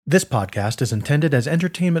This podcast is intended as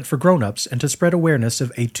entertainment for grown-ups and to spread awareness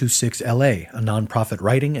of 826LA, a nonprofit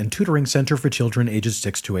writing and tutoring center for children ages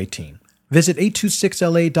 6 to 18. Visit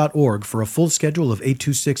 826la.org for a full schedule of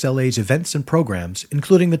 826LA's events and programs,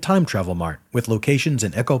 including the Time Travel Mart, with locations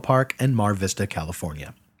in Echo Park and Mar Vista,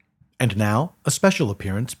 California. And now, a special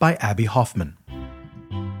appearance by Abby Hoffman.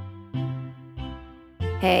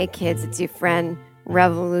 Hey kids, it's your friend,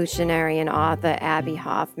 revolutionary and author Abby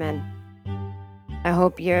Hoffman. I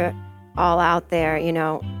hope you're all out there,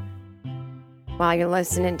 while you're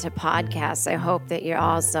listening to podcasts. I hope that you're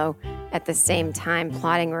also at the same time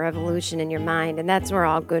plotting a revolution in your mind. And that's where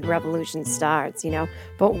all good revolution starts,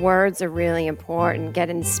 But words are really important.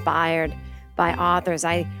 Get inspired by authors.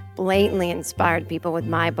 I blatantly inspired people with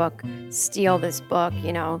my book, Steal This Book,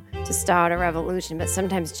 to start a revolution. But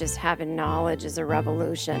sometimes just having knowledge is a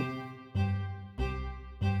revolution.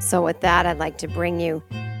 So with that, I'd like to bring you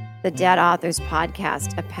the Dead Authors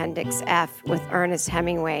Podcast, Appendix F, with Ernest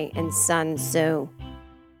Hemingway and Sun Tzu.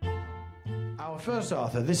 Our first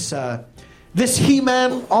author, this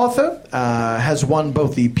He-Man author, has won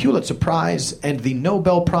both the Pulitzer Prize and the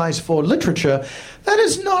Nobel Prize for Literature. That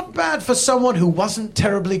is not bad for someone who wasn't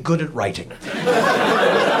terribly good at writing.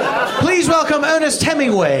 Please welcome Ernest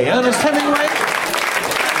Hemingway. Ernest Hemingway.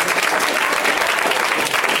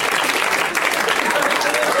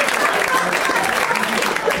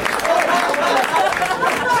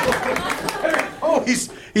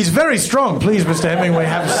 He's very strong. Please, Mr. Hemingway,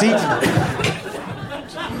 have a seat.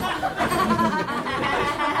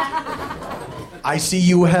 I see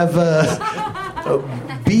you have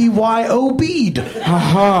BYOB'd.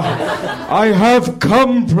 Aha! I have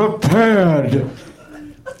come prepared.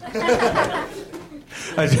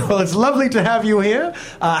 Well, it's lovely to have you here.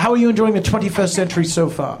 How are you enjoying the 21st century so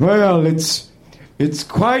far? Well, it's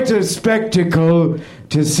quite a spectacle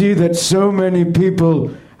to see that so many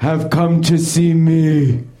people have come to see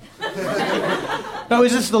me. Now,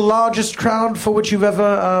 is this the largest crowd for which you've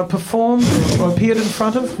ever performed or appeared in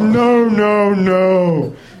front of?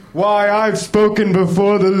 No. Why, I've spoken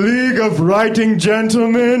before the League of Writing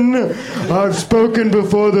Gentlemen. I've spoken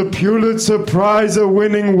before the Pulitzer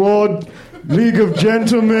Prize-winning Ward League of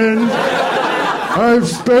Gentlemen. I've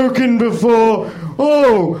spoken before,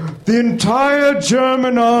 the entire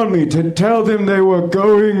German army to tell them they were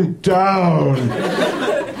going down.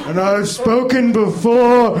 And I've spoken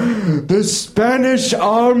before the Spanish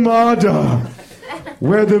Armada,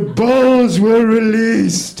 where the bulls were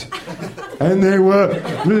released. And they were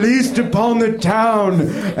released upon the town,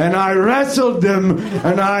 and I wrestled them,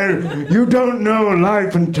 and you don't know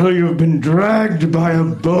life until you've been dragged by a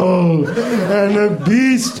bull. And the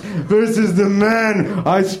beast versus the man,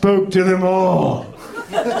 I spoke to them all.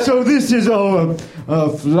 So this is all a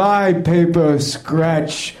fly paper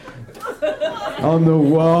scratch on the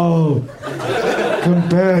wall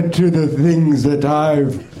compared to the things that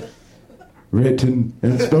I've written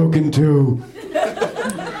and spoken to.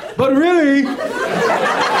 But really,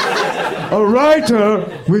 a writer,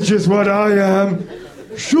 which is what I am,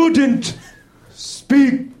 shouldn't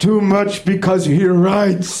speak too much because he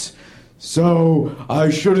writes. So I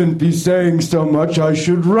shouldn't be saying so much. I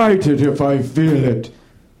should write it if I feel it.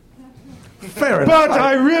 Fair enough. But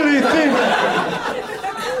I really think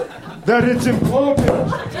that it's important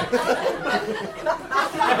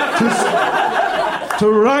to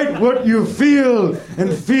write what you feel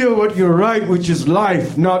and feel what you write, which is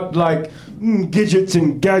life, not like gadgets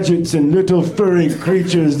and gadgets and little furry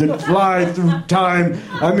creatures that fly through time.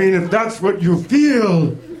 I mean, if that's what you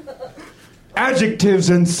feel, adjectives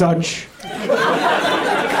and such.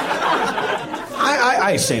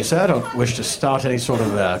 I say, sir, I don't wish to start any sort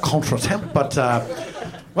of contretemps, but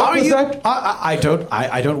what was that? I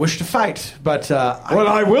don't wish to fight, but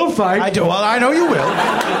I will fight. I do. Well, I know you will.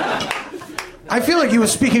 I feel like you were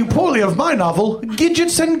speaking poorly of my novel,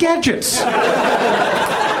 Gidgets and Gadgets.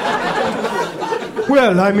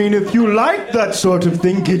 Well, I mean, if you like that sort of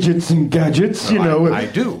thing, gadgets and gadgets, I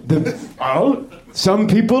do. Some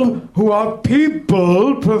people who are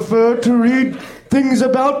people prefer to read things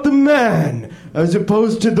about the man, as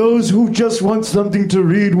opposed to those who just want something to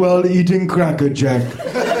read while eating Cracker Jack.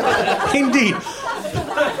 Indeed.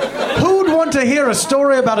 Who'd want to hear a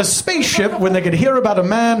story about a spaceship when they could hear about a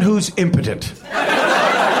man who's impotent?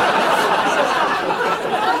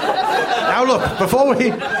 Now look, before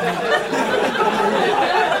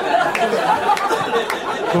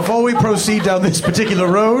we proceed down this particular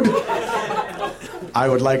road, I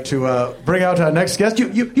would like to bring out our next guest.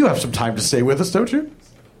 You have some time to stay with us, don't you?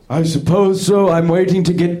 I suppose so. I'm waiting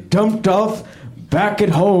to get dumped off back at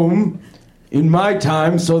home in my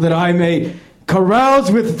time so that I may carouse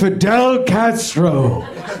with Fidel Castro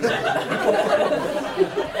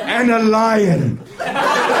and a lion.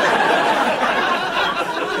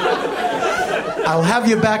 I'll have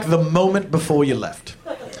you back the moment before you left.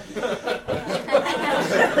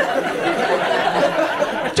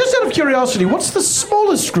 Just out of curiosity, what's the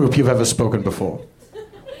smallest group you've ever spoken before?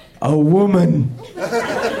 A woman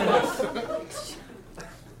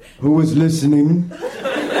who was listening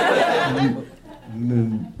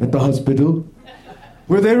at the hospital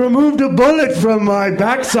where they removed a bullet from my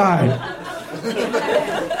backside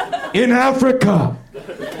in Africa.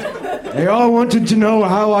 They all wanted to know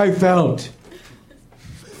how I felt.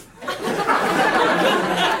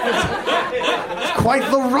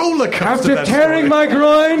 Quite the roller coaster. After tearing my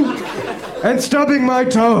groin and stubbing my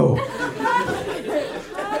toe.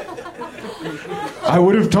 I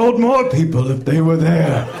would have told more people if they were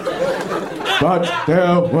there. But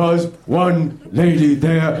there was one lady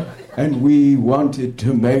there, and we wanted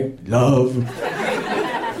to make love.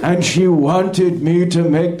 And she wanted me to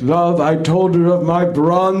make love. I told her of my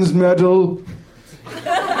bronze medal,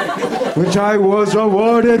 which I was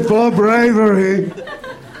awarded for bravery.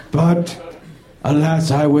 But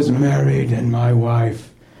alas, I was married, and my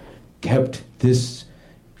wife kept this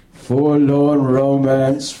forlorn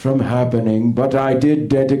romance from happening, but I did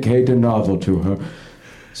dedicate a novel to her.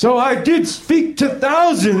 So I did speak to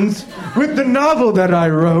thousands with the novel that I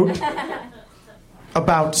wrote.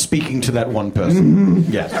 About speaking to that one person.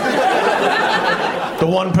 Mm-hmm. Yes. The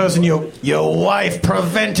one person your wife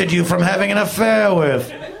prevented you from having an affair with.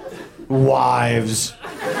 Wives.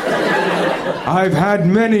 I've had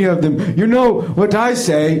many of them. You know what I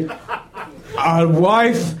say? A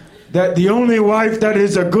wife, that the only wife that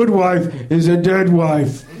is a good wife is a dead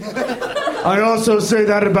wife. I also say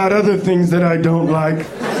that about other things that I don't like.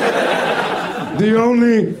 The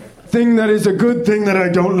only thing that is a good thing that I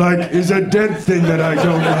don't like is a dead thing that I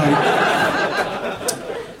don't like.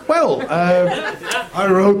 Well, I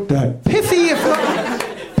wrote that. pithy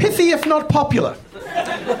if not popular.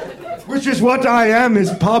 Which is what I am, is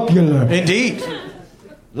popular. Indeed.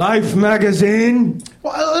 Life magazine.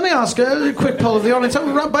 Well, let me ask a quick poll of the audience.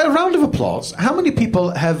 By a round of applause, how many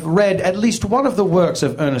people have read at least one of the works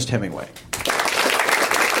of Ernest Hemingway?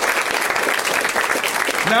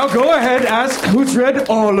 Now go ahead, ask who's read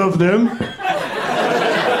all of them.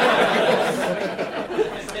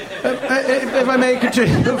 If I may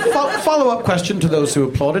continue, follow-up question to those who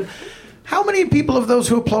applauded. How many people of those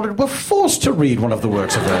who applauded were forced to read one of the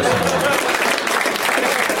works of Ernest Hemingway?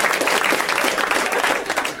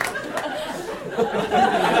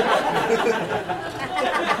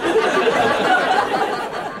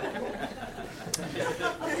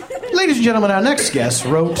 Ladies and gentlemen, our next guest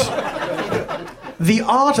wrote The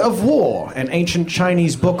Art of War, an ancient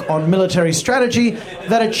Chinese book on military strategy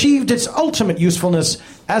that achieved its ultimate usefulness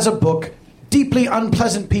as a book deeply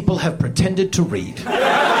unpleasant people have pretended to read.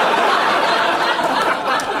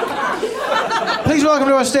 Please welcome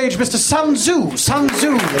to our stage Mr. Sun Tzu. Sun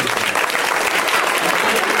Tzu.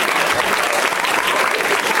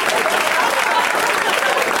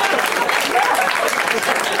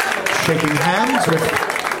 Shaking hands with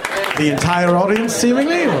the entire audience,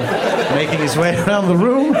 seemingly, or making his way around the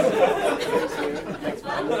room.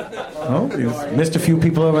 Oh, you've missed a few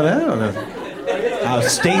people over there. Our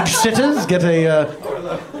stage sitters get a...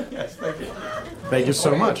 Yes, thank you. Thank you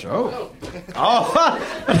so much. Oh,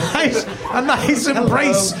 a nice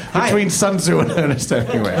embrace between Sun Tzu and Ernest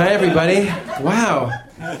Hemingway. Hi, everybody. Wow.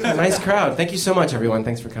 Nice crowd. Thank you so much, everyone.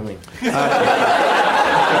 Thanks for coming.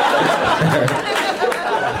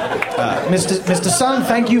 Mr. Sun,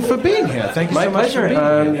 thank you for being here. Thank you my so much pleasure.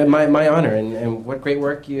 for being here. My honor, and what great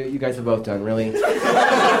work you guys have both done, really.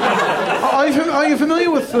 Are you familiar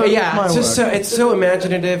with yeah, my it's just work? it's so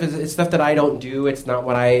imaginative. It's stuff that I don't do. It's not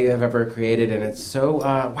what I have ever created, and it's so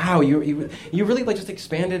wow. You really just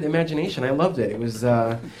expanded imagination. I loved it. It was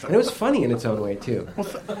and it was funny in its own way too.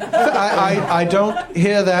 I don't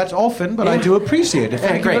hear that often, but I do appreciate it.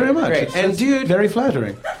 Thank you very much. Great. And dude, very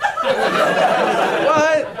flattering.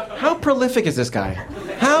 What? How prolific is this guy?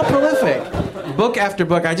 How prolific? Book after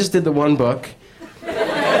book. I just did the one book,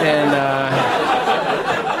 and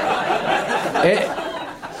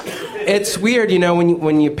it's weird,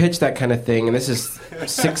 when you pitch that kind of thing, and this is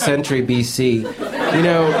 6th century BC.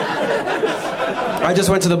 I just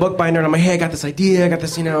went to the bookbinder and I'm like, hey, I got this idea, I got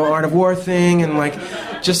this, Art of War thing, and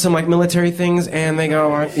just some like military things, and they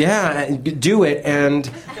go, yeah, do it. And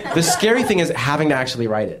the scary thing is having to actually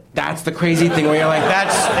write it. That's the crazy thing where you're like,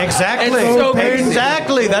 That's exactly. It's so crazy.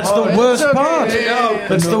 Exactly. That's the worst part.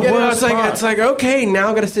 That's the worst part. It's like, okay, now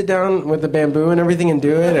I've got to sit down with the bamboo and everything and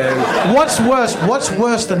do it. And What's worse? What's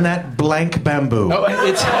worse than that blank bamboo?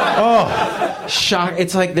 it's shock.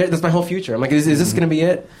 It's like that's my whole future. I'm like, is this going to be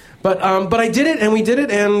it? But I did it, and we did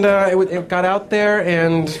it, and it got out there,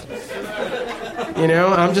 and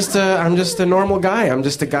I'm just a normal guy. I'm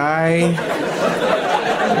just a guy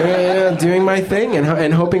doing my thing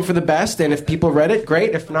and hoping for the best. And if people read it,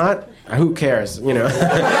 great. If not, who cares? I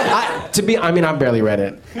barely read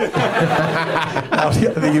it.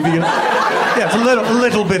 It's a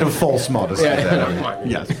little bit of false modesty there.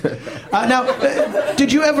 Yes. Now,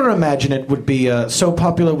 did you ever imagine it would be so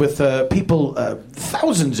popular with people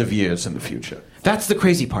thousands of years in the future? That's the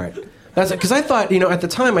crazy part. That's because I thought, at the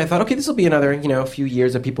time, I thought, okay, this will be another, few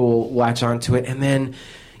years that people will latch onto it, and then,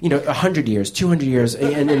 100 years, 200 years,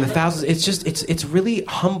 and in the thousands. It's just, it's really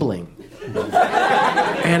humbling.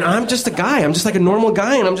 And I'm just a guy. I'm just like a normal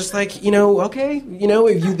guy, and I'm just like, okay,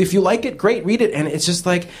 if you like it, great, read it. And it's just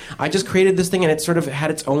like I just created this thing, and it sort of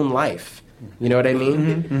had its own life. You know what I mean?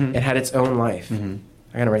 Mm-hmm, mm-hmm. It had its own life. Mm-hmm.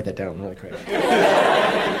 I gotta write that down really quick.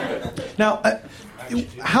 Now,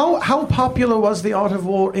 how popular was The Art of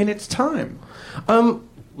War in its time?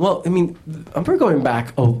 Well, we're going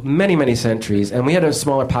back many, many centuries, and we had a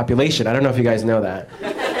smaller population. I don't know if you guys know that.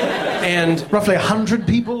 And roughly 100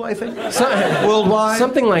 people, I think, worldwide.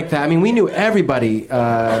 Something like that. We knew everybody. In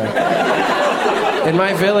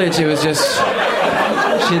my village, it was just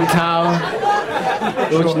Shintao,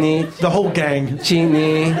 Uchni, the whole gang.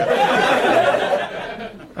 Chini,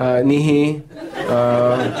 Nihi,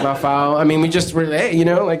 Mafao. We just were,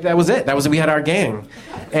 that was it. We had our gang,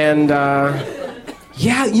 and.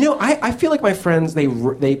 I feel like my friends, they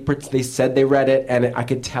said they read it, and I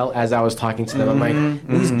could tell as I was talking to them. I'm like,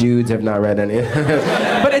 these dudes have not read any.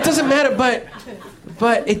 But it doesn't matter. But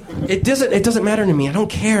it doesn't matter to me. I don't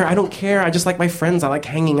care. I just like my friends. I like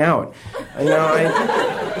hanging out. You know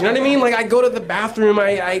what I mean? Like I go to the bathroom.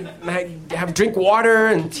 I have drink water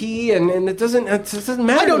and tea, and it doesn't matter.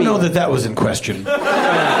 I don't to me. know that was in question.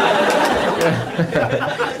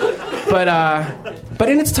 But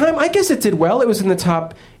in its time, I guess it did well. It was in the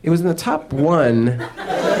top one.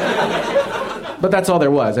 But that's all there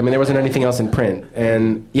was. There wasn't anything else in print.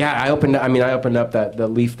 And yeah, I opened up the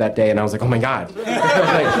leaf that day, and I was like, oh my God.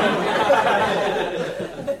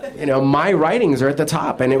 My writings are at the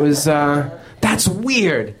top, and it was. That's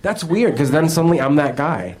weird. That's weird because then suddenly I'm that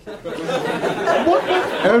guy.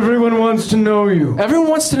 Everyone wants to know you. Everyone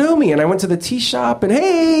wants to know me, and I went to the tea shop, and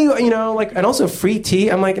hey, and also free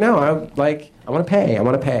tea. I'm like, no, I want to pay. I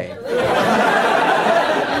want to pay.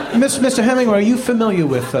 Mr. Hemingway, are you familiar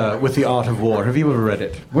with The Art of War? Have you ever read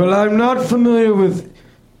it? Well, I'm not familiar with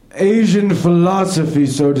Asian philosophy,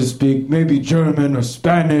 so to speak. Maybe German or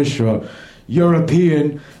Spanish or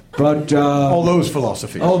European, but all those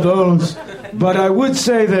philosophies. All those. But I would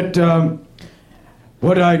say that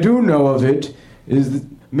what I do know of it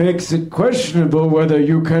makes it questionable whether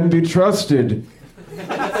you can be trusted.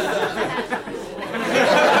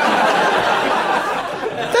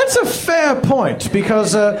 That's a fair point,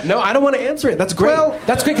 because... No, I don't want to answer it. That's great. Well,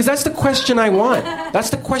 that's great, because that's the question I want. That's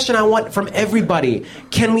the question I want from everybody.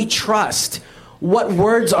 Can we trust? What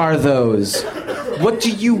words are those? What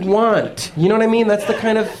do you want? You know what I mean? That's the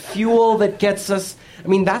kind of fuel that gets us...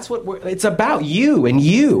 that's what it's about. You and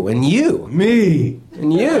you and you. Me.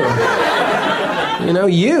 And you.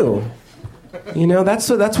 You. That's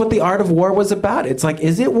what The Art of War was about. It's like,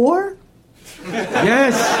 is it war?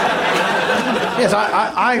 Yes. Yes,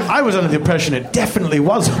 I was under the impression it definitely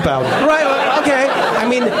was about it. Right, okay.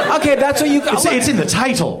 Okay, that's what you... It's in the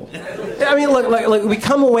title. Look, we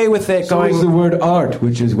come away with it so going... is the word art,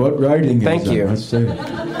 which is what writing Thank is. you. I must say.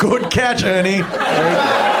 Good catch, Ernie.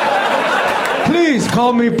 Please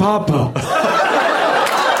call me Papa.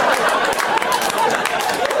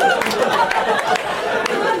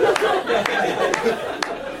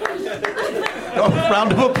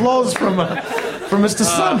 Round of applause from Mr.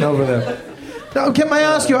 Sun over there. Now, can I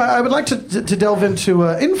ask you? I would like to delve into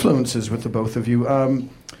influences with the both of you.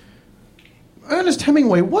 Ernest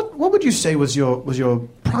Hemingway, what would you say was your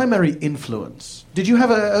primary influence? Did you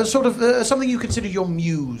have a sort of something you considered your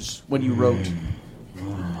muse when you wrote?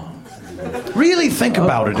 Really think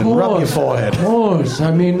about it and rub your forehead. Of course.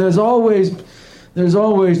 There's always there's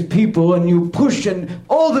always people, and you push, and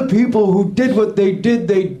all the people who did what they did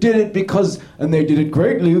it because, and they did it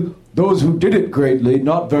greatly. Those who did it greatly,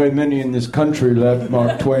 not very many in this country left,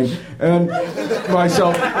 Mark Twain, and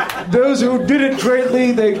myself. Those who did it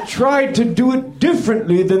greatly, they tried to do it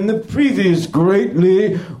differently than the previous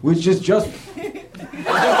greatly, which is just...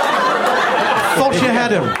 Thought you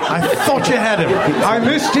had him. I thought you had him. I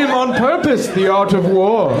missed him on purpose, the art of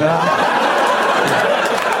war.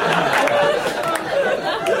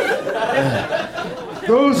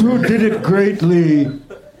 Those who did it greatly,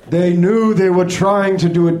 they knew they were trying to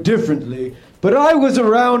do it differently. But I was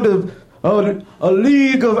around a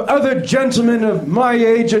league of other gentlemen of my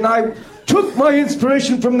age, and I took my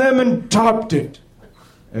inspiration from them and topped it.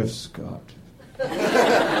 F. Scott.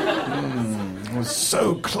 I was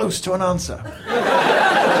so close to an answer.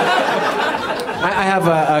 I have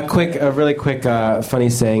a really quick, funny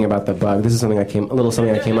saying about the bug. This is something I came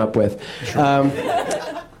up with.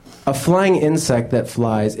 A flying insect that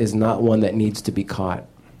flies is not one that needs to be caught.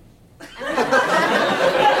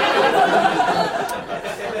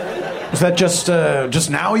 Was that just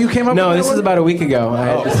now you came up with No, that this one? is about a week ago. I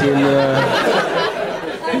had seen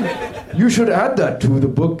You should add that to the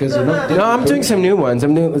book as an update. No, I'm doing some new ones.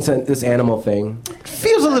 I'm doing this animal thing.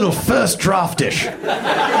 Feels a little first draftish.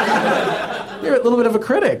 You're a little bit of a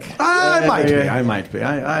critic. I might be.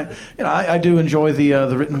 I do enjoy the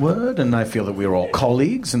written word, and I feel that we're all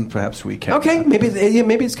colleagues, and perhaps we can. Okay, maybe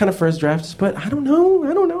it's kind of first drafts, but I don't know.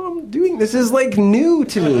 I'm doing this is like new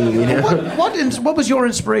to me. You know? What was your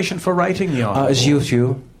inspiration for writing the article? Zhu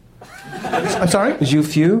Fu. I'm sorry? Zhu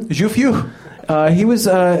Fu. Zhu Fu. He was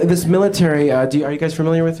this military. Are you guys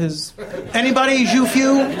familiar with his? Anybody, Zhu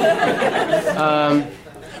Fu?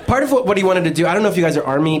 Part of what he wanted to do, I don't know if you guys are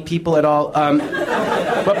army people at all,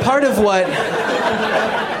 but part of what,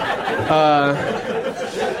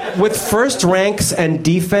 with first ranks and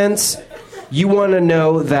defense, you want to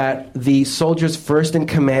know that the soldiers first in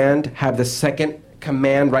command have the second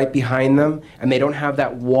command right behind them, and they don't have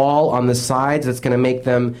that wall on the sides that's going to make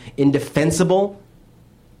them indefensible.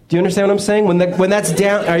 Do you understand what I'm saying? When that's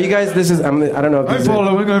down, are you guys? This is I don't know. If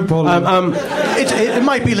I'm following. It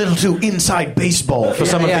might be a little too inside baseball for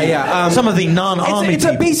some of the non-army It's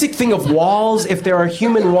people. a basic thing of walls. If there are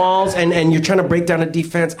human walls and you're trying to break down a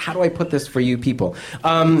defense, how do I put this for you people?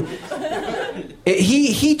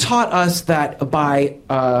 He taught us that by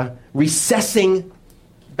recessing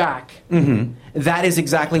back, that is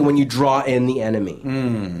exactly when you draw in the enemy.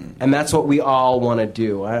 And that's what we all want to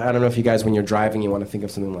do. I don't know if you guys, when you're driving, you want to think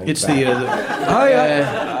of something like that.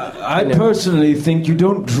 I personally think you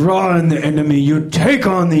don't draw in the enemy, you take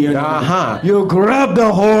on the enemy. You grab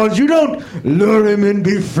the horns, you don't lure him and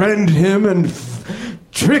befriend him and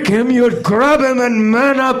trick him, you grab him and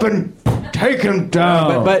man up and take him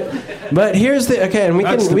down. But here's the and we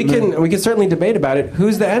can certainly debate about it.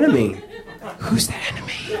 Who's the enemy? Who's the enemy?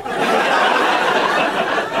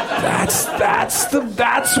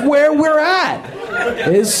 That's where we're at.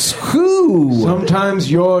 Is who? Sometimes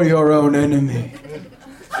you're your own enemy.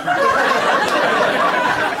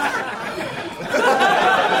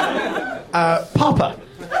 Papa,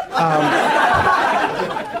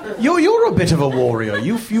 you're a bit of a warrior.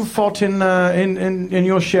 You fought in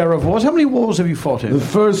your share of wars. How many wars have you fought in? The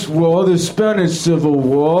first war, the Spanish Civil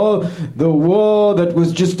War, the war that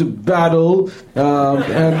was just a battle,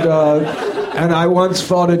 and I once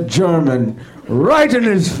fought a German right in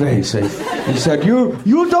his face. He said,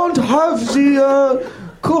 "You don't have the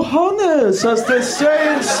cojones, as they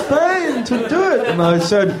say in Spain, to do it." And I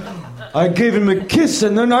said, I gave him a kiss,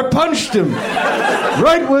 and then I punched him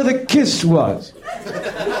right where the kiss was.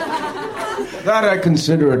 That I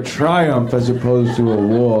consider a triumph as opposed to a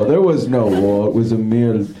war. There was no war. It was a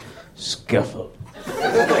mere scuffle.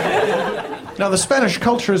 Now, the Spanish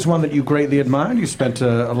culture is one that you greatly admired. You spent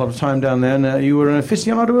a lot of time down there, and you were an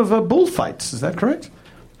aficionado of bullfights. Is that correct?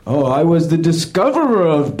 Oh, I was the discoverer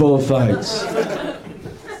of bullfights.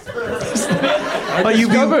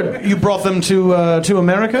 You brought them to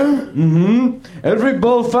America? Mm-hmm. Every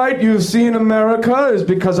bullfight you see in America is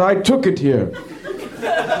because I took it here.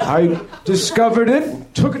 I discovered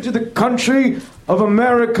it, took it to the country of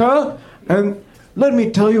America, and let me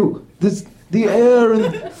tell you, the air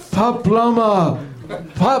in Papaloma,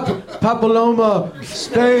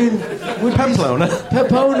 Spain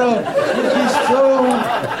Pamplona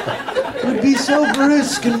would be so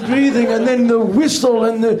brisk and breathing, and then the whistle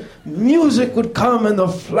and the music would come and the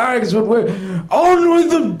flags would wave. On with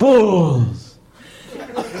the bulls!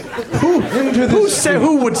 Who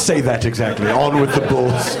would say that exactly? On with the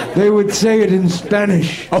bulls. They would say it in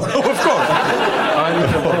Spanish. Oh, of course. On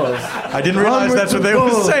with the bulls. I didn't realize that's what they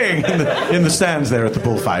were saying in the stands there at the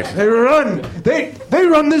bullfight. They run. They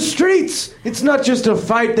run the streets. It's not just a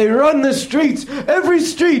fight. They run the streets. Every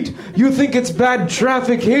street. You think it's bad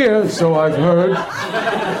traffic here, so I've heard.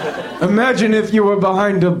 Imagine if you were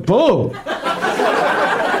behind a bull.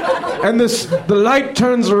 And the light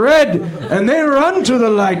turns red, and they run to the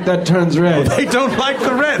light that turns red. Well, they don't like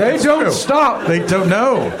the red. They don't stop. They don't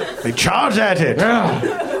know. They charge at it. Yeah.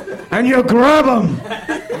 And you grab them.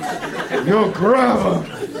 You grab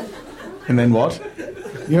them. And then what?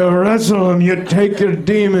 You wrestle them. You take your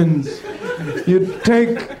demons. You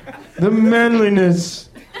take the manliness.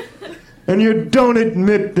 And you don't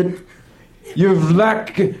admit that you've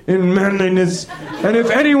lacked in manliness. And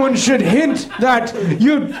if anyone should hint that,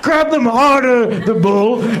 you grab them harder, the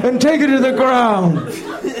bull, and take it to the ground.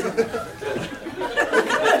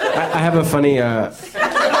 I have a funny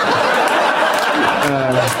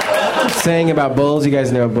saying about bulls. You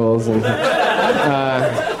guys know bulls. And,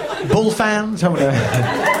 bull fans? How many?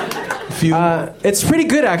 Few. It's pretty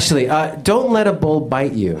good, actually. Don't let a bull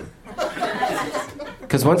bite you.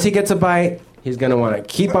 Because once he gets a bite, he's going to want to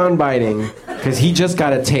keep on biting because he just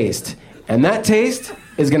got a taste. And that taste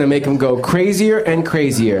is going to make him go crazier and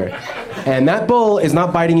crazier. And that bull is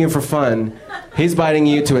not biting you for fun. He's biting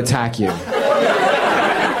you to attack you.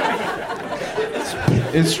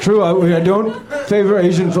 It's true. I don't favor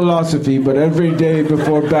Asian philosophy, but every day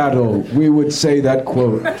before battle, we would say that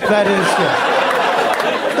quote. That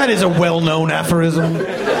is a well-known aphorism.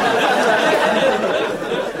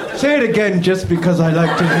 Say it again just because I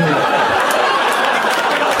like to hear it.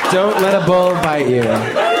 Don't let a bull bite you.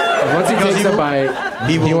 Once he takes a bite,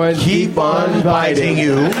 he will keep on biting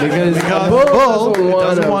you because a bull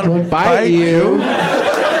doesn't want to bite you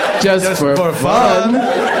just for fun.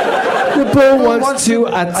 The bull wants to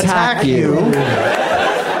attack you.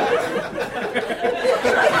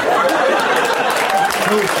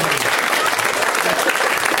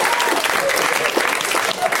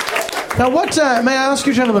 Now, what may I ask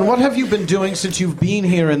you, gentlemen? What have you been doing since you've been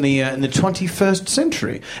here in the 21st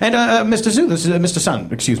century? And Mr. Zhu, this is Mr. Sun.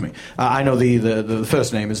 Excuse me. I know the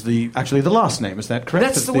first name is actually the last name. Is that correct?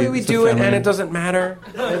 That's the way we do it, and it doesn't matter.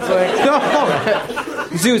 It's like no,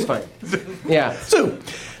 Zhu is fine. Yeah, Zhu.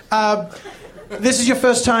 This is your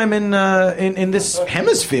first time in this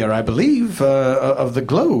hemisphere, I believe, of the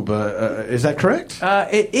globe. Is that correct?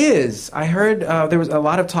 It is. I heard there was a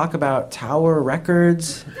lot of talk about Tower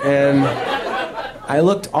Records, and I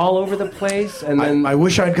looked all over the place. And then I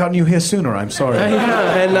wish I'd gotten you here sooner. I'm sorry.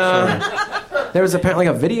 Yeah, and there was apparently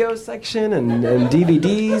a video section and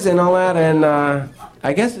DVDs and all that, and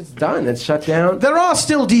I guess it's done. It's shut down. There are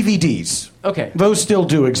still DVDs. Okay. Those still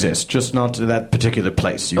do exist, just not to that particular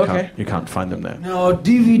place. You can't find them there. No,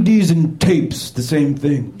 DVDs and tapes, the same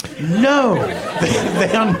thing. No,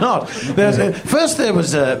 they are not. First there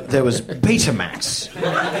was Betamax.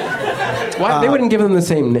 Why they wouldn't give them the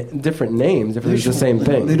same different names if it was the same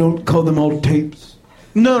thing? They don't call them all tapes.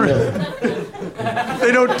 No.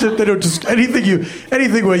 They don't just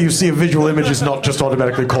anything where you see a visual image is not just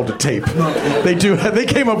automatically called a tape. They do. They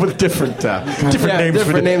came up with different names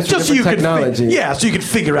for technology. So you can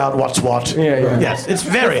figure out what's what. Yeah. Yes, it's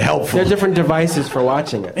very helpful. There are different devices for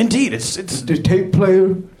watching it. Indeed, it's the tape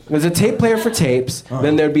player. There's a tape player for tapes.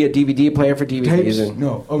 Then there'd be a DVD player for DVDs. Tapes?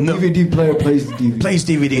 No. DVD player plays the DVD. Plays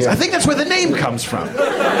DVDs. Yeah. I think that's where the name comes from.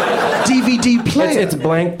 DVD player. It's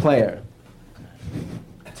blank player.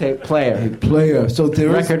 Tape player. Tape player. So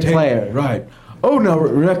there is record player. Right. Oh, no,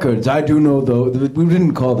 records. I do know, though. We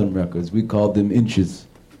didn't call them records. We called them inches.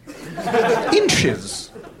 Inches?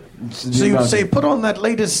 So you would say, put on that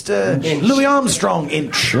latest Louis Armstrong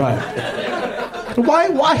inch. Right.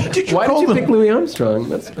 Why did you call them? Pick Louis Armstrong?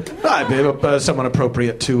 Someone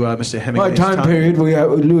appropriate to Mr. Hemingway's My time period, we had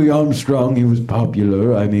Louis Armstrong. He was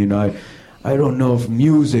popular. I mean, I don't know if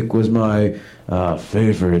music was my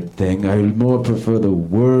favorite thing. I more prefer the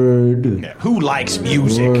word. Yeah, who likes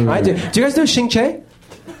music? I do. Do you guys know Xing Che?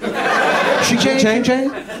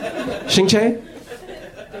 Xing Che?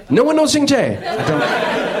 No one knows Xing Che. I don't.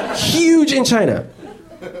 Huge in China.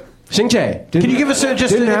 Xing Che. Can you give us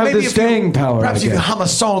just didn't have the staying power? Perhaps you could hum a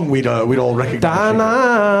song we'd all recognize.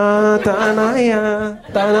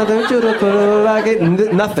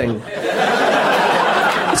 Nothing.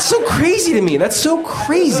 It's so crazy to me. That's so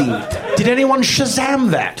crazy. Did anyone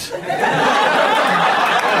Shazam that?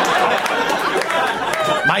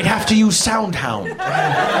 Might have to use Soundhound.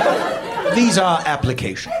 These are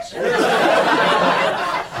applications. So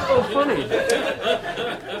funny.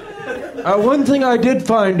 One thing I did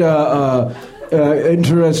find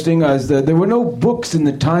interesting as there were no books in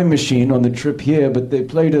the time machine on the trip here, but they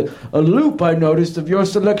played a loop, I noticed, of your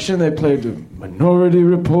selection. They played Minority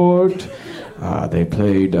Report. They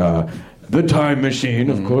played The Time Machine,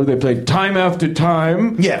 of course. They played Time After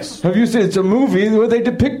Time. Yes. Have you seen? It's a movie where they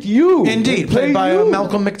depict you. Indeed, played by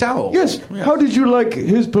Malcolm McDowell. Yes. How did you like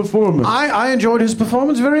his performance? I enjoyed his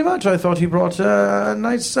performance very much. I thought he brought a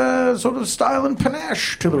nice sort of style and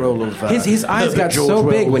panache to the role of his eyes got George so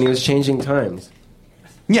big Wells. when he was changing times.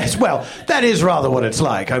 Yes, well, that is rather what it's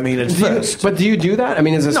like. I mean, at first. But do you do that? I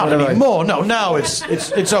mean, is it Not sort of anymore. No, now it's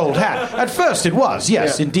old hat. At first, it was.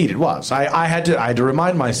 Yes, indeed, it was. I had to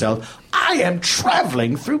remind myself, I am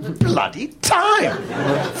traveling through bloody time.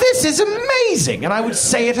 This is amazing, and I would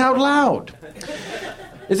say it out loud.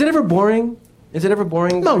 Is it ever boring? Is it ever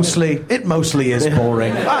boring? Mostly, it mostly is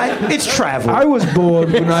boring. It's travel. I was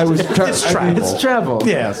bored when I was traveling. It's travel. It's travel.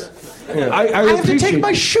 Yes. I I have to take appreciate-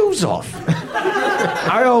 my shoes off.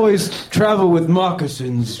 I always travel with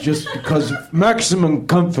moccasins just because maximum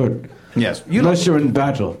comfort. Yes. Unless you're in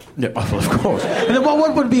battle. Yeah, well, of course. And then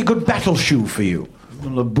what would be a good battle shoe for you?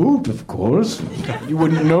 Well, a boot, of course. You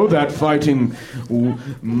wouldn't know that fighting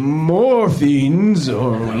morphines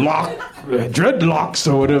or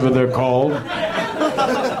dreadlocks or whatever they're called.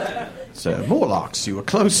 It's Morlocks. You were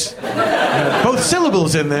close. Both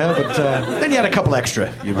syllables in there, but then you had a couple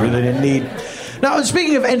extra you really didn't need. Now,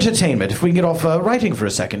 speaking of entertainment, if we can get off writing for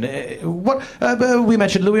a second, we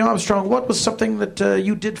mentioned Louis Armstrong. What was something that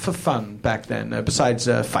you did for fun back then, besides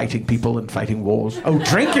fighting people and fighting wars? Oh,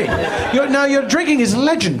 drinking. Your drinking is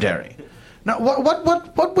legendary. Now, what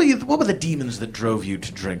were the demons that drove you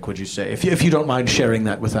to drink, would you say, if you don't mind sharing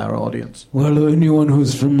that with our audience? Well, anyone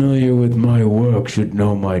who's familiar with my work should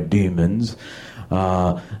know my demons.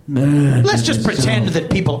 Let's just pretend that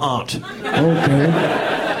people aren't. Okay.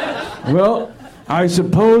 Well, I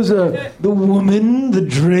suppose the woman, the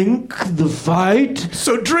drink, the fight.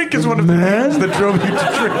 So drink is one of the man. things that drove you to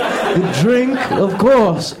drink. The drink, of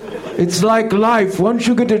course. It's like life. Once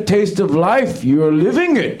you get a taste of life, you're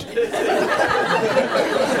living it.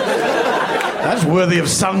 That's worthy of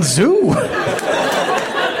Sun Tzu.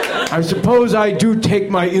 I suppose I do take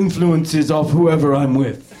my influences off whoever I'm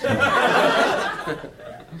with.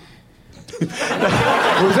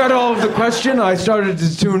 Was that all of the question? I started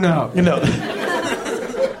to tune out.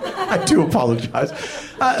 I do apologize.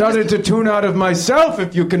 Started to tune out of myself,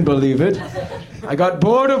 if you can believe it. I got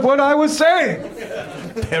bored of what I was saying.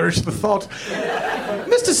 Perish the thought.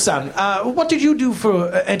 Mr. Sun, what did you do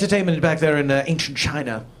for entertainment back there in ancient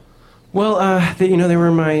China? Well, they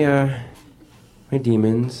were my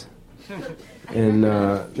demons, and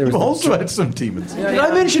there was You also had some demons. Did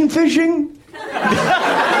I mention fishing?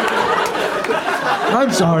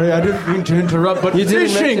 I'm sorry, I didn't mean to interrupt, but You didn't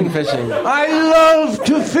fishing. mention fishing. I love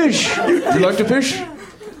to fish. You like to fish?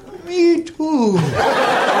 Me too.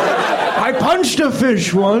 I punched a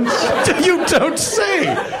fish once. You don't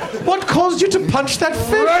say. What caused you to punch that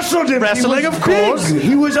fish? Wrestled him. Wrestling, He was of course. big.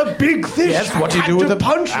 He was a big fish. Yes, what do you I do had with to a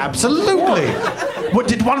punch him. Absolutely. What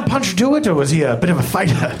did one punch do it, or was he a bit of a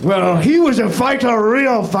fighter? Well, he was a fighter, a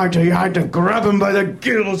real fighter. You had to grab him by the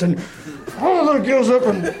gills and pull the gills up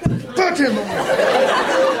and put him.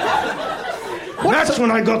 That's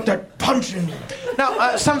when I got that punch in.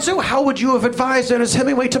 Now, Sun Tzu, how would you have advised Ernest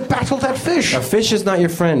Hemingway to battle that fish? A fish is not your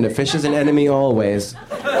friend. A fish is an enemy always.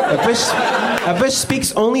 A fish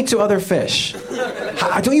speaks only to other fish.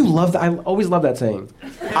 Don't you love that? I always love that saying.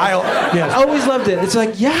 I always loved it. It's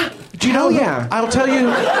like, yeah. Do you know? Yeah. I'll tell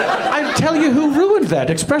you who ruined that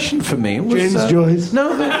expression for me. Was, James Joyce.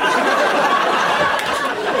 No.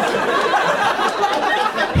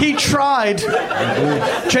 He tried.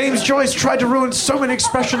 James Joyce tried to ruin so many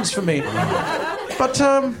expressions for me. But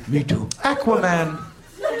Me too. Aquaman,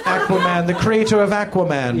 the creator of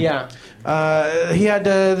Aquaman. Yeah. He had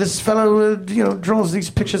this fellow, draws these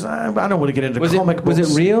pictures. I don't want to get into comic books.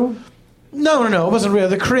 Was it real? No, it wasn't real.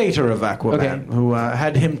 The creator of Aquaman, Okay. who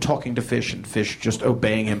had him talking to fish and fish just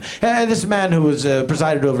obeying him. This man who was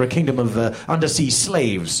presided over a kingdom of undersea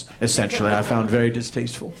slaves, essentially, I found very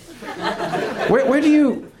distasteful. Where do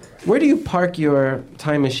you park your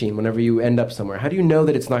time machine whenever you end up somewhere? How do you know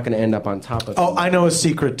that it's not going to end up on top of? Oh, I know a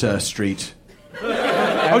secret street.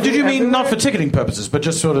 Oh, did you mean not for ticketing purposes, but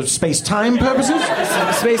just sort of space-time purposes?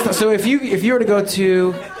 Space. So if you were to go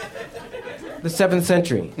to the 7th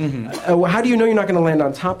century, how do you know you're not going to land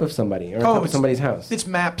on top of somebody or on top of somebody's house? It's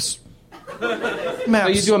maps. So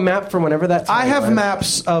you do a map for whenever that time I have was.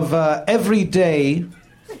 maps of every day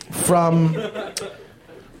from,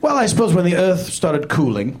 well, I suppose when the Earth started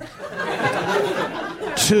cooling.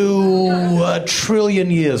 to 1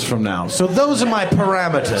 trillion years from now. So those are my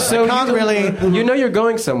parameters. So I can't really... You know you're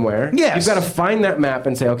going somewhere. Yes. You've got to find that map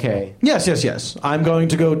and say, okay. Yes. I'm going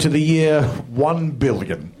to go to the year 1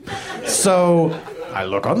 billion. So I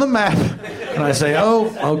look on the map and I say,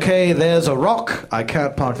 oh, okay, there's a rock. I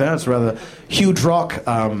can't park there. It's a rather huge rock.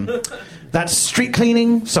 That's street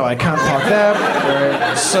cleaning, so I can't park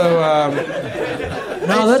there. So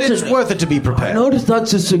it's worth it to be I prepared. noticed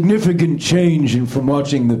that's a significant change from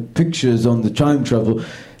watching the pictures on the time travel.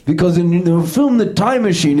 Because in the film The Time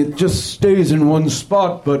Machine, it just stays in one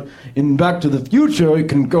spot, but in Back to the Future, it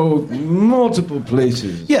can go multiple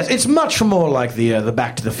places. Yes, it's much more like the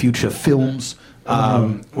Back to the Future films,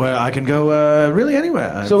 where I can go really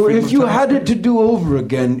anywhere. So if you had it to do over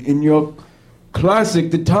again in your classic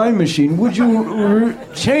The Time Machine, would you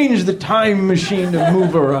change the time machine to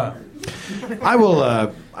move around?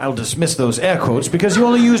 I'll dismiss those air quotes because you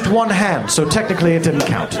only used one hand, so technically it didn't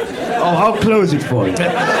count. Oh, I'll close it for you.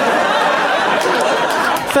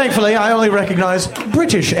 Thankfully, I only recognize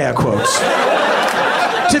British air quotes.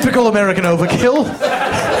 Typical American overkill.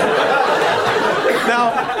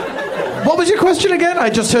 Now, what was your question again? I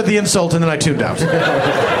just heard the insult and then I tuned out.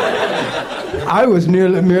 I was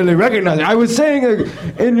merely recognizing. I was saying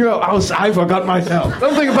in your house, I forgot myself.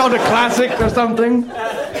 Something about a classic or something.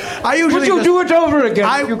 I usually Would you do it over again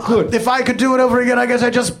if you could? If I could do it over again, I guess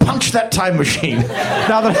I'd just punch that time machine.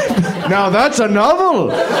 Now that's a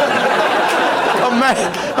novel. A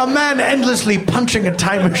man endlessly punching a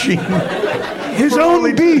time machine. His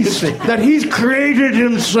own beast that he's created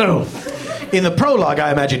himself. In the prologue,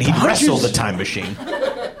 I imagine he'd wrestle the time machine.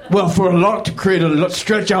 Well, to create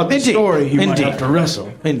stretch out the story, he might have to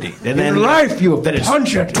wrestle. Indeed. And in life, you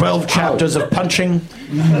punch it. 12 chapters of punching,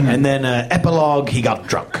 and then epilogue, he got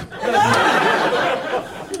drunk.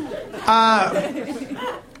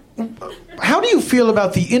 How do you feel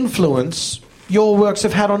about the influence your works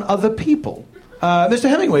have had on other people? Mr.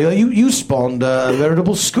 Hemingway, you spawned a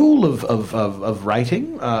veritable school of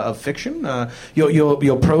writing, of fiction.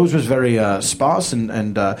 Your prose was very sparse,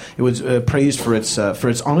 and it was praised for its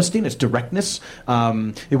honesty and its directness.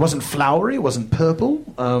 It wasn't flowery, it wasn't purple,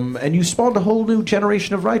 and you spawned a whole new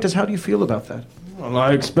generation of writers. How do you feel about that? Well,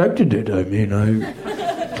 I expected it. I mean,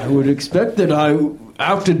 I would expect that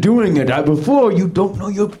after doing it, before you don't know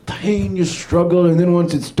your pain, you struggle, and then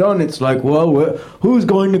once it's done, it's like, well, who's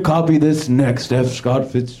going to copy this next? F. Scott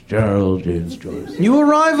Fitzgerald, James Joyce. You were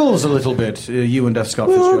rivals a little bit, you and F. Scott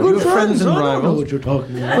Fitzgerald. You were friends and rivals. I don't know what you're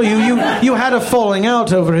talking about. Well, you had a falling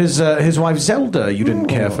out over his wife Zelda. You didn't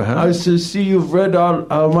care for her. I see you've read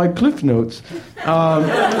my Cliff Notes.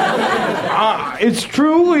 It's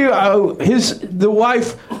true. The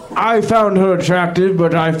wife, I found her attractive,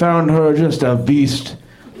 but I found her just a beast,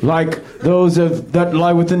 like those that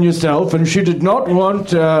lie within yourself. And she did not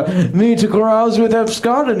want me to carouse with F.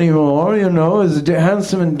 Scott anymore. As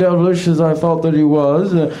handsome and devilish as I thought that he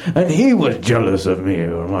was, and he was jealous of me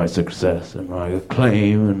for my success and my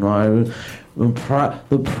acclaim and the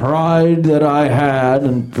pride that I had,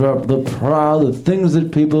 and the things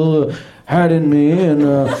that people had in me, and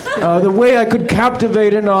the way I could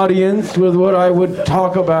captivate an audience with what I would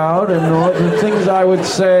talk about and the things I would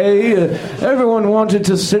say. Everyone wanted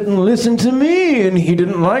to sit and listen to me, and he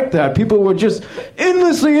didn't like that. People were just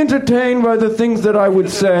endlessly entertained by the things that I would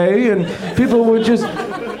say, and people were just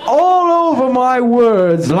all over my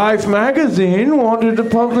words. Life magazine wanted to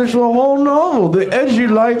publish a whole novel, the edgy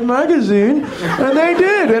Life magazine, and they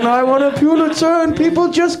did, and I won a Pulitzer, and people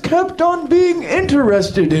just kept on being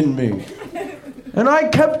interested in me. And I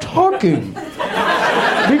kept talking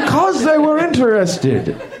because they were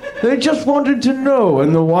interested. They just wanted to know.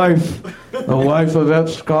 And the wife of F.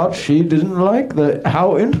 Scott, she didn't like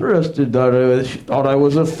how interested that I was. She thought I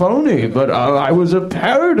was a phony, but I was a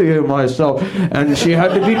parody of myself. And she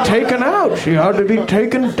had to be taken out. She had to be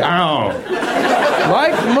taken down.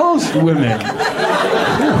 Like most women.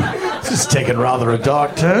 This is taking rather a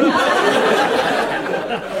dark turn.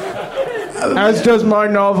 As does my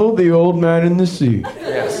novel, The Old Man in the Sea.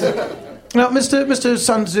 Yes. Now, Mr.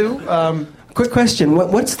 Sun Tzu, quick question.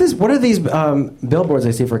 What's this? What are these billboards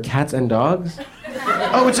I see for cats and dogs?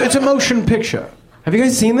 Oh, it's a motion picture. Have you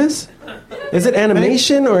guys seen this? Is it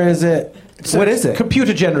animation or is it? What is it?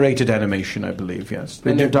 Computer-generated animation, I believe. Yes.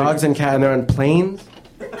 And they're dogs and cats, and they're on planes.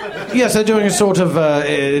 Yes, they're doing a sort of.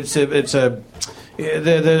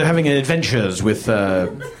 They're having adventures with, sort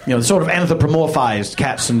of anthropomorphized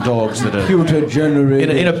cats and dogs that are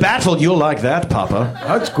computer-generated. In a battle, you'll like that, Papa.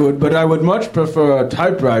 That's good, but I would much prefer a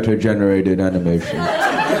typewriter-generated animation.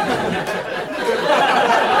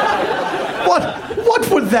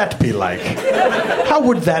 What would that be like? How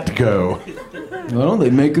would that go? Well, they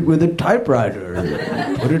make it with a typewriter.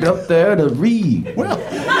 Put it up there to read. Well,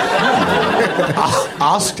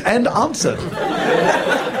 asked and answered.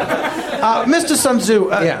 Mr. Sun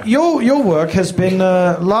Tzu, your work has been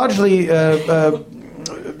largely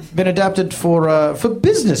been adapted for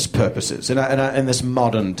business purposes in this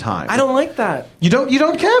modern time. I don't like that. You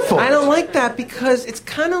don't care for it? I don't like that because it's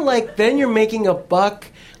kind of like then you're making a buck.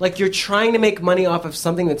 Like you're trying to make money off of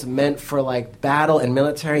something that's meant for like battle and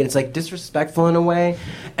military, and it's like disrespectful in a way.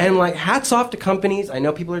 And like hats off to companies. I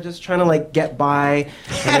know people are just trying to like get by.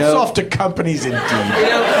 Hats off to companies, indeed.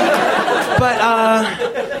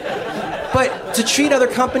 But to treat other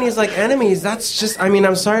companies like enemies, that's just. I mean,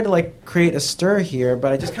 I'm sorry to like create a stir here,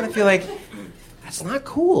 but I just kind of feel like that's not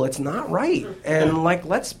cool. It's not right. And like,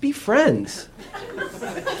 let's be friends.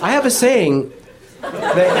 I have a saying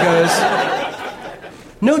that goes.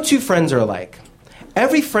 No two friends are alike.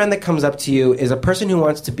 Every friend that comes up to you is a person who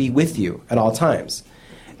wants to be with you at all times.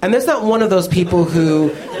 And there's not one of those people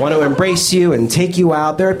who want to embrace you and take you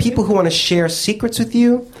out. There are people who want to share secrets with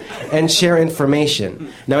you and share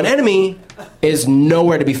information. Now, an enemy is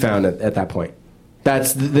nowhere to be found at that point.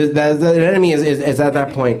 The enemy is at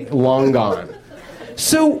that point long gone.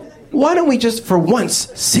 So why don't we just, for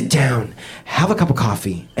once, sit down, have a cup of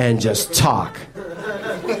coffee, and just talk?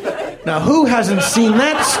 Now, who hasn't seen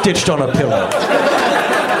that stitched on a pillow?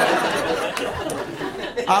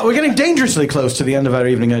 We're getting dangerously close to the end of our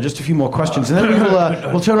evening. Just a few more questions, and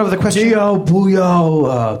then we'll turn over the question. Jiao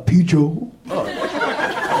Buyao Pijo.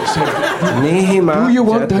 Do you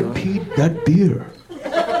want that beer?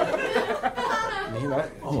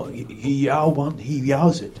 Oh, he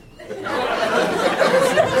yaos it.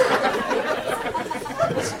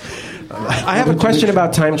 I have a question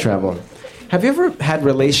about time travel. Have you ever had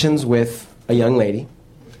relations with a young lady,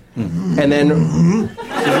 and then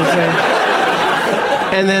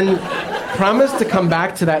promised to come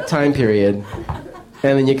back to that time period,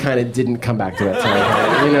 and then you kind of didn't come back to that time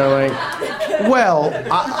period? You know, like. Well,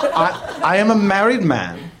 I am a married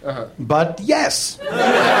man, but yes,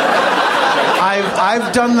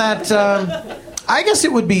 I've done that. I guess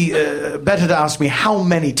it would be better to ask me how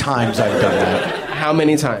many times I've done that. How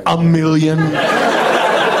many times? 1 million.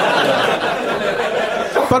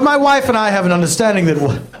 But my wife and I have an understanding that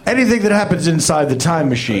anything that happens inside the time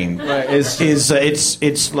machine it's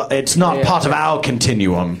not part of our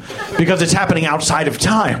continuum because it's happening outside of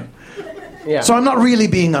time. Yeah. So I'm not really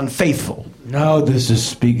being unfaithful. Now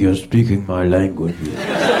you're speaking my language.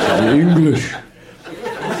 English.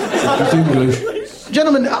 It's English.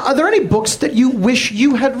 Gentlemen, are there any books that you wish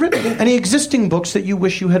you had written? Any existing books that you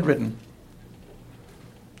wish you had written?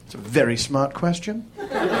 It's a very smart question.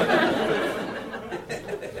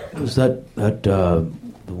 Was that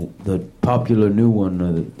the popular new one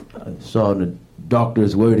that I saw in the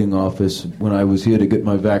doctor's waiting office when I was here to get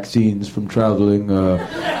my vaccines from traveling?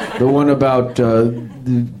 The one about the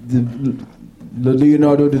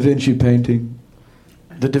Leonardo da Vinci painting.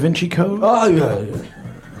 The Da Vinci Code? Oh, yeah.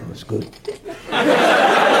 That was good.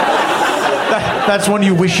 That's one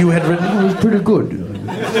you wish you had written? It was pretty good.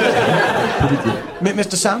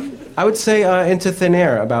 Mr. Sam? I would say Into Thin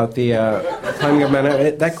Air about the climbing of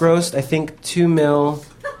Mount. That grossed, I think, $2 million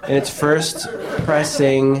in its first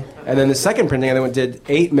pressing, and then the second printing, I think, did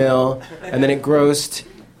 $8 million, and then it grossed,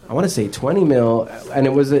 I want to say $20 million, and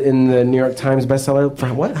it was in the New York Times bestseller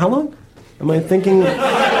for what? How long? Am I thinking?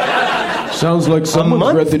 Sounds like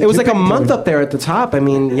someone read the. It was like a month up there at the top. I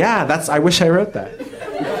mean, yeah, I wish I wrote that.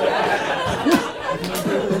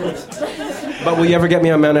 But will you ever get me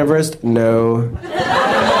on Mount Everest? No.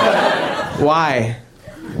 Why?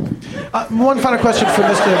 One final question for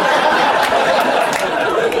Mr.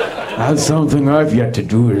 That's something I've yet to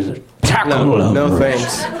do is tackle Everest. No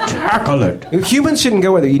thanks. Tackle it. Humans shouldn't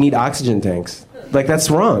go where you need oxygen tanks. Like, that's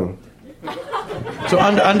wrong. So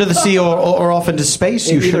under the sea or off into space?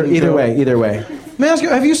 Either way. May I ask you,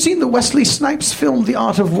 have you seen the Wesley Snipes film, The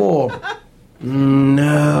Art of War?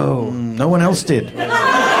 No. No one else did.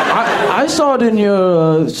 I saw it in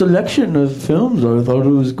your selection of films. I thought it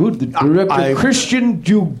was good. The director, Christian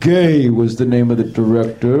Duguay, was the name of the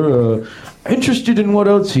director. Interested in what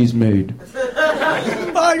else he's made.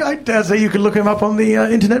 I dare say you can look him up on the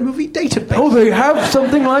Internet Movie Database. Oh, they have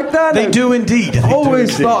something like that? They do indeed. I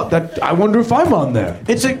always thought that. I wonder if I'm on there.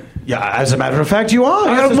 As a matter of fact, you are.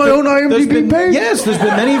 I have my own IMDb page. Yes, there's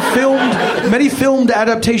been many filmed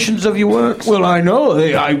adaptations of your works. Well, I know.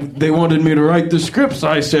 They wanted me to write the scripts.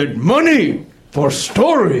 I said, money for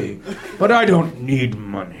story. But I don't need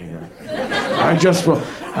money. I just,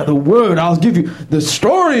 the word I'll give you. The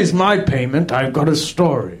story's my payment. I've got a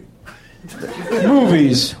story.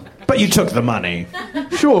 Movies. But you took the money.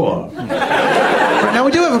 Sure. Now,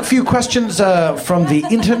 we do have a few questions from the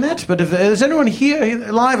internet, but if there's anyone here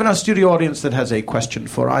live in our studio audience that has a question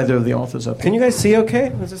for either of the authors up here. Can you guys see okay?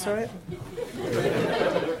 Is this all right?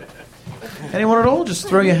 Anyone at all? Just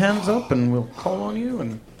throw your hands up and we'll call on you.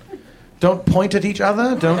 And don't point at each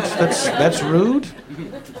other. That's rude.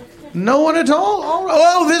 No one at all?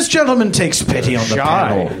 Oh, this gentleman takes pity on the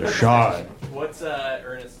panel. Shy. What's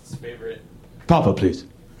Ernest's favorite? Papa, please.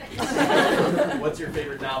 What's your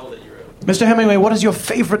favorite novel that you wrote? Mr. Hemingway, what is your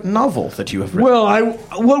favorite novel that you have written? Well,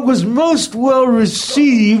 what was most well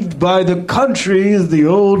received by the country is The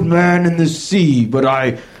Old Man in the Sea, but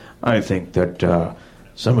I think that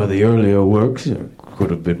some of the earlier works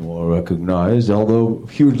could have been more recognized, although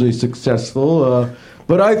hugely successful.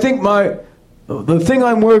 But I think the thing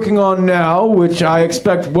I'm working on now, which I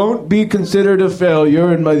expect won't be considered a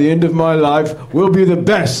failure, and by the end of my life will be the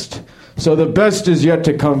best. So the best is yet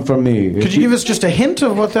to come from me. Could you give us just a hint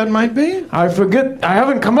of what that might be? I forget. I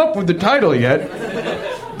haven't come up with the title yet.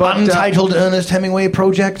 But, Untitled Ernest Hemingway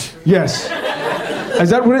Project? Yes.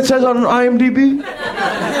 Is that what it says on IMDb?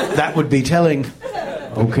 That would be telling.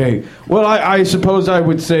 Okay. Well, I suppose I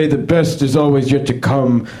would say the best is always yet to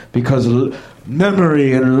come because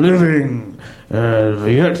memory and living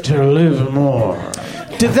yet to live more.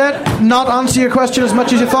 Did that not answer your question as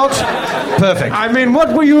much as you thought? Perfect. I mean,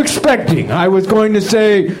 what were you expecting? I was going to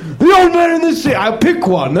say, The Old Man in the Sea. I'll pick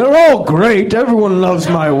one. They're all great. Everyone loves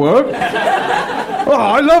my work. Oh,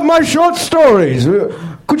 I love my short stories.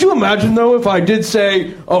 Could you imagine, though, if I did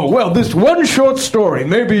say, oh, well, this one short story,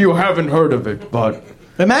 maybe you haven't heard of it, but...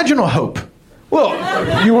 Imagine or hope? Well,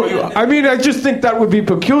 I just think that would be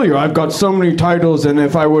peculiar. I've got so many titles, and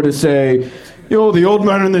if I were to say... The Old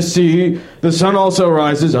Man in the Sea, The Sun Also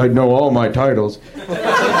Rises. I'd know all my titles.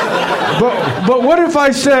 But what if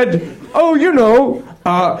I said,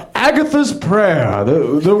 Agatha's Prayer,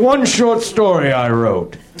 the one short story I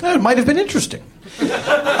wrote? It might have been interesting.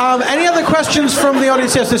 Any other questions from the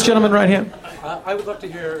audience? Yes, this gentleman right here. I would love to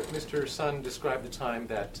hear Mr. Sun describe the time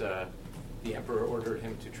that the emperor ordered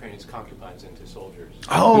him to train his concubines into soldiers.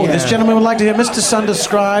 Oh, yeah. This gentleman would like to hear Mr. Sun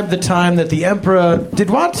describe the time that the emperor did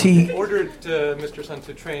what? He ordered Mr. Sun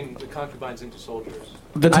to train the concubines into soldiers.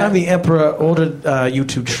 The time the emperor ordered you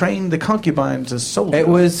to train the concubines as soldiers. It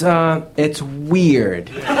was, it's weird.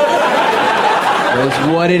 It's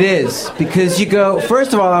what it is. Because you go,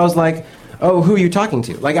 first of all, I was like, oh, who are you talking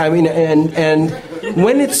to? Like, I mean, and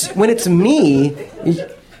when it's me,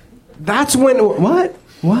 that's when, what?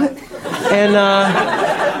 And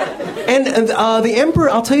the emperor,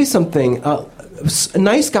 I'll tell you something.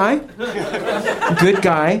 Nice guy, good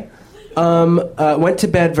guy. Went to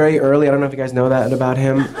bed very early. I don't know if you guys know that about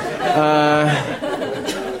him.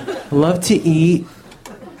 Loved to eat.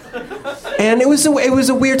 And it was a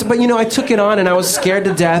weird, but I took it on and I was scared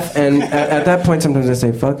to death. And at that point, sometimes I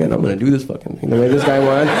say, "Fuck it, I'm gonna do this fucking thing the way this guy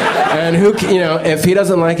wants." And if he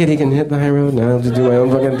doesn't like it, he can hit the high road. And I'll just do my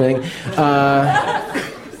own fucking thing.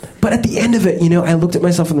 But at the end of it, I looked at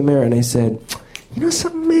myself in the mirror and I said, "You know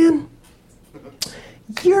something, man?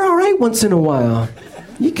 You're all right once in a while.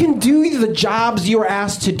 You can do the jobs you're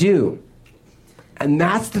asked to do, and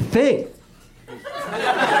that's the thing."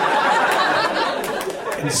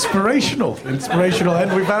 Inspirational.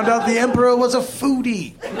 And we found out the emperor was a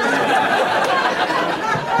foodie.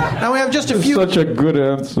 Now we have just a few... Such a good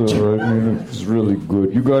answer. I mean, it was really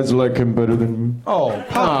good. You guys like him better than me? Oh,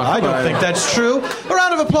 Papa, I don't think that's true. A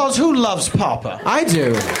round of applause. Who loves Papa? I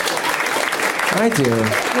do.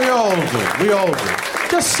 We all do.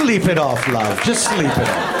 Just sleep it off, love. Just sleep it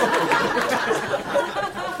off.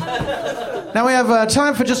 Now we have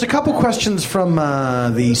time for just a couple questions from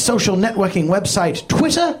the social networking website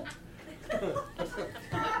Twitter.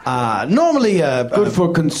 Normally... good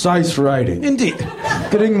for concise writing. Indeed.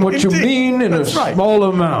 Getting what you mean in small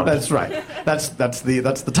amount. That's right. That's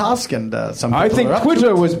the task, and some people I think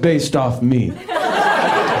Twitter was based off me.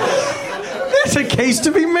 There's a case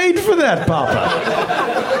to be made for that, Papa.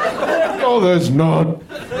 Oh, there's not.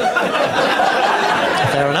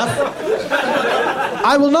 Fair enough.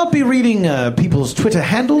 I will not be reading people's Twitter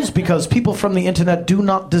handles because people from the internet do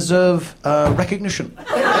not deserve recognition.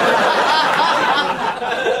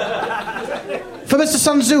 For Mr.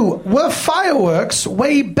 Sun Tzu, were fireworks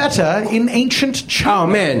way better in ancient China? Oh,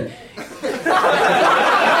 man.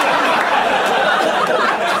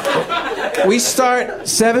 We start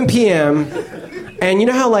 7 p.m., and you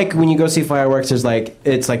know how, like, when you go see fireworks, there's, like,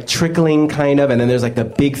 it's, like, trickling, kind of, and then there's, like, the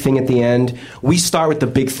big thing at the end? We start with the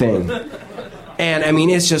big thing. And, I mean,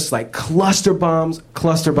 it's just, like, cluster bombs.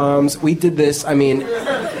 We did this, I mean...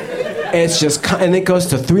 It's just, and it goes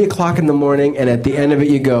to 3 o'clock in the morning, and at the end of it,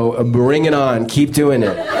 you go, bring it on, keep doing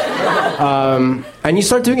it. And you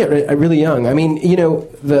start doing it really young. I mean, you know,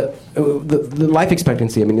 the life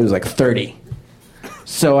expectancy, I mean, it was like 30.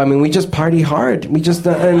 So, I mean, we just party hard. We just,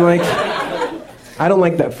 and like, I don't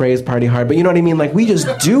like that phrase, party hard, but you know what I mean? Like, we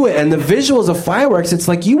just do it. And the visuals of fireworks, it's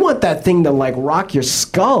like you want that thing to, like, rock your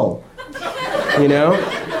skull. You know?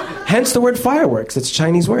 Hence the word fireworks. It's a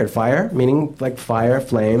Chinese word. Fire, meaning, like, fire,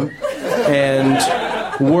 flame. And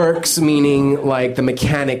works, meaning, like, the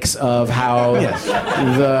mechanics of how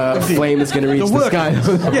the flame is going to reach the sky.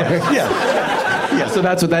 Yeah. So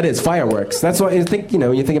that's what that is, fireworks. That's what you think, you know,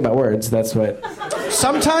 when you think about words, that's what...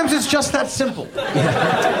 Sometimes it's just that simple.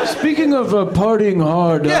 Speaking of partying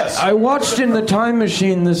hard, I watched in the time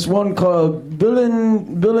machine this one called Bill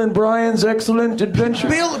and Brian's Excellent Adventure.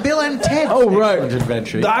 Bill and Ted's Excellent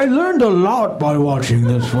Adventure. I learned a lot by watching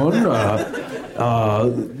this one.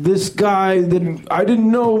 This guy, I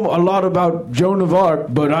didn't know a lot about Joan of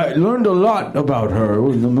Arc, but I learned a lot about her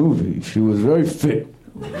in the movie. She was very fit.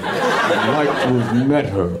 I'd like to have met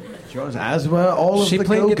her. As were all of the She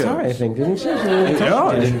played guitar, I think, didn't she?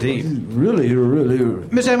 Yeah, indeed. Really.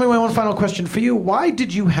 Mr. Hemingway, one final question for you. Why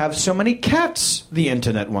did you have so many cats? The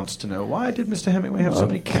internet wants to know. Why did Mr. Hemingway have so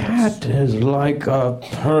many cats? A cat is like a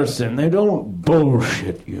person. They don't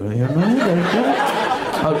bullshit you, you know?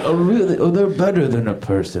 They're better than a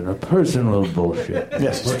person. A person will bullshit.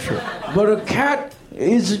 Yes, that's true. But a cat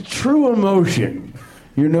is a true emotion.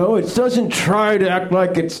 You know, it doesn't try to act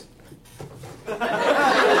like it's...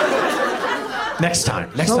 Next time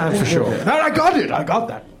for sure. I got it. I got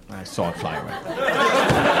that. I saw it fly away.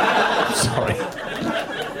 Sorry.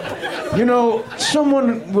 You know,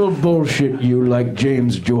 someone will bullshit you like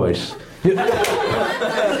James Joyce.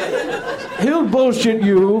 He'll bullshit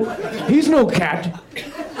you. He's no cat.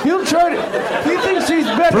 He'll try to... He thinks he's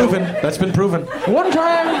better. Proven. That's been proven. One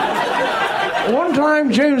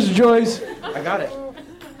time, James Joyce... I got it.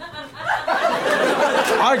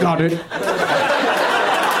 I got it.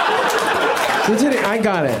 Who did it? I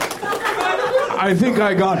got it. I think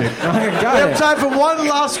I got it. I got We it. have time for one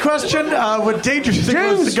last question. We're dangerously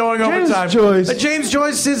close to going over time. James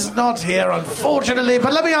Joyce is not here, unfortunately.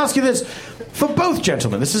 But let me ask you this. For both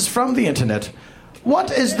gentlemen, this is from the internet.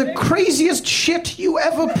 What is the craziest shit you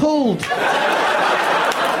ever pulled?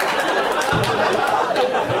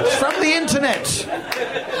 It's from the internet.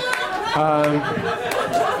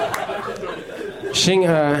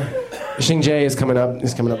 Xing Jie is coming up.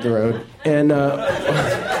 He's coming up the road, and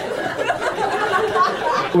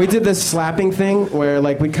we did this slapping thing where,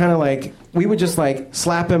 like, we would just like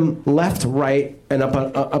slap him left, right, and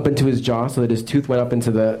up into his jaw, so that his tooth went up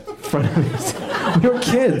into the front of his. We were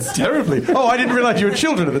kids. Terribly. Oh, I didn't realize you were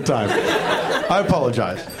children at the time. I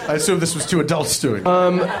apologize. I assumed this was two adults doing.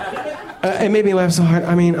 It made me laugh so hard.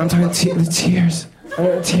 I mean, I'm talking the tears.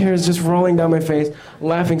 Tears just rolling down my face,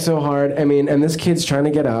 laughing so hard. I mean, and this kid's trying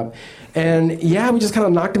to get up. And yeah, we just kind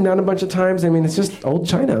of knocked him down a bunch of times. I mean, it's just old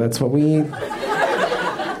China. That's what we...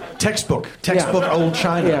 Textbook old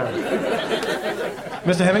China. Yeah.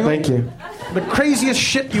 Mr. Hemingway? Thank you. The craziest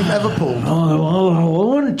shit you've ever pulled.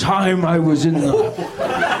 One time I was in the...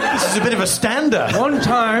 This is a bit of a standard. One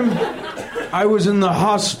time I was in the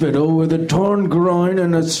hospital with a torn groin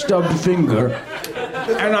and a stubbed finger.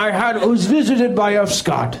 And I was visited by F.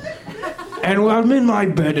 Scott. And I'm in my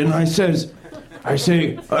bed and I say,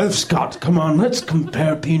 F. Scott, come on, let's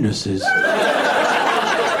compare penises.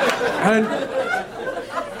 And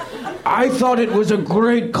I thought it was a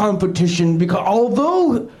great competition because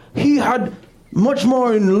although he had much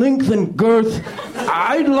more in length and girth,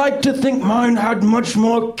 I'd like to think mine had much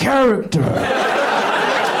more character.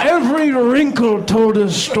 Every wrinkle told a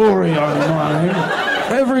story on mine.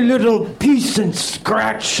 Every little piece and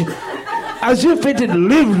scratch, as if it had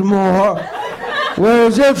lived more,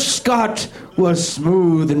 whereas F. Scott was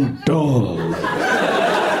smooth and dull.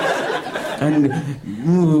 And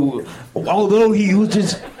although he used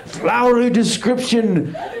his flowery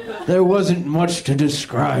description, there wasn't much to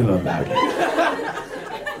describe about it.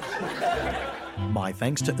 My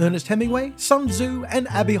thanks to Ernest Hemingway, Sun Tzu, and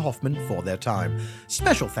Abby Hoffman for their time.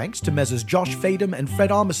 Special thanks to Messrs. Josh Fadem and Fred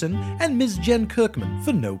Armisen, and Ms. Jen Kirkman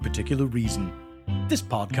for no particular reason. This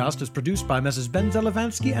podcast is produced by Messrs. Ben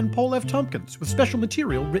Zelavansky and Paul F. Tompkins, with special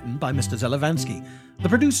material written by Mr. Zelavansky. The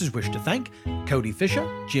producers wish to thank Cody Fisher,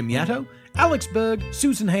 Jim Yatto, Alex Berg,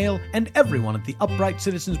 Susan Hale, and everyone at the Upright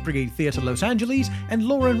Citizens Brigade Theatre Los Angeles, and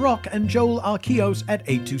Lauren Rock and Joel Arquios at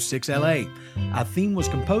 826 LA. Our theme was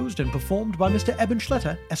composed and performed by Mr. Eben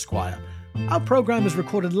Schletter, Esquire. Our program is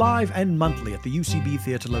recorded live and monthly at the UCB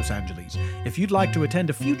Theatre Los Angeles. If you'd like to attend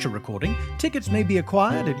a future recording, tickets may be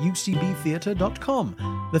acquired at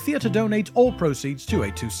ucbtheatre.com. The theatre donates all proceeds to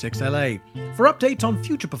 826LA. For updates on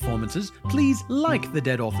future performances, please like the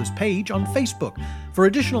Dead Authors page on Facebook. For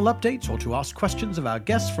additional updates or to ask questions of our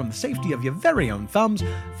guests from the safety of your very own thumbs,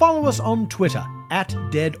 follow us on Twitter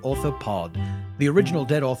 @DeadAuthorPod. The original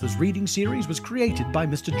Dead Authors reading series was created by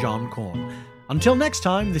Mr. John Korn. Until next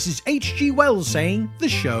time, this is H.G. Wells saying the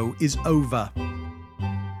show is over.